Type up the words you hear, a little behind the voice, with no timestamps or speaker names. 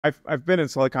I've been in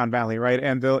Silicon Valley, right?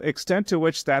 And the extent to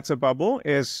which that's a bubble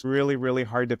is really, really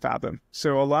hard to fathom.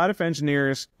 So a lot of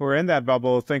engineers who are in that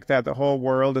bubble think that the whole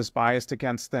world is biased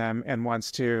against them and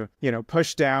wants to,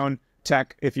 push down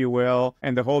tech, if you will,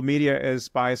 and the whole media is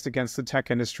biased against the tech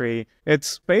industry.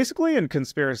 It's basically in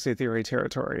conspiracy theory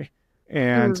territory.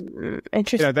 And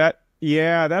Interesting.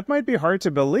 that might be hard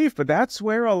to believe, but that's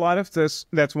where a lot of this,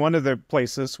 that's one of the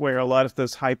places where a lot of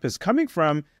this hype is coming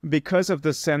from because of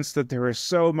the sense that there is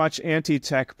so much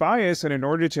anti-tech bias. And in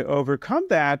order to overcome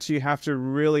that, you have to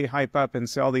really hype up and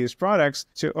sell these products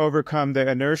to overcome the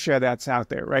inertia that's out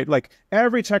there, right? Like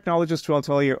every technologist will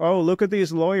tell you, oh, look at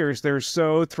these lawyers. They're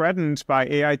so threatened by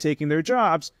AI taking their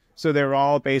jobs. So they're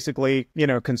all basically,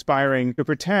 conspiring to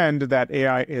pretend that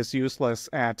AI is useless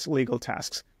at legal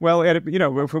tasks. Well,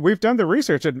 we've done the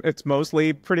research, and it's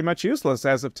mostly pretty much useless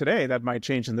as of today. That might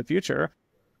change in the future.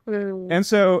 And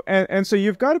so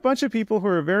you've got a bunch of people who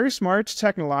are very smart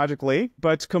technologically,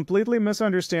 but completely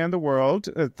misunderstand the world,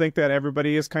 think that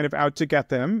everybody is kind of out to get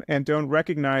them, and don't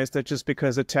recognize that just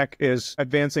because a tech is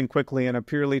advancing quickly in a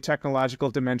purely technological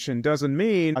dimension doesn't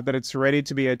mean that it's ready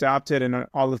to be adopted in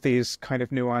all of these kind of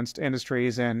nuanced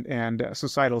industries and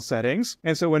societal settings.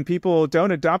 And so when people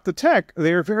don't adopt the tech,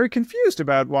 they're very confused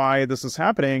about why this is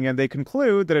happening, and they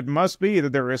conclude that it must be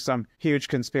that there is some huge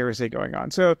conspiracy going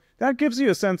on. So that gives you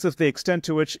a sense of the extent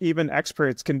to which even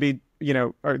experts can be,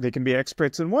 or they can be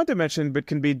experts in one dimension, but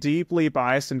can be deeply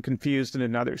biased and confused in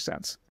another sense.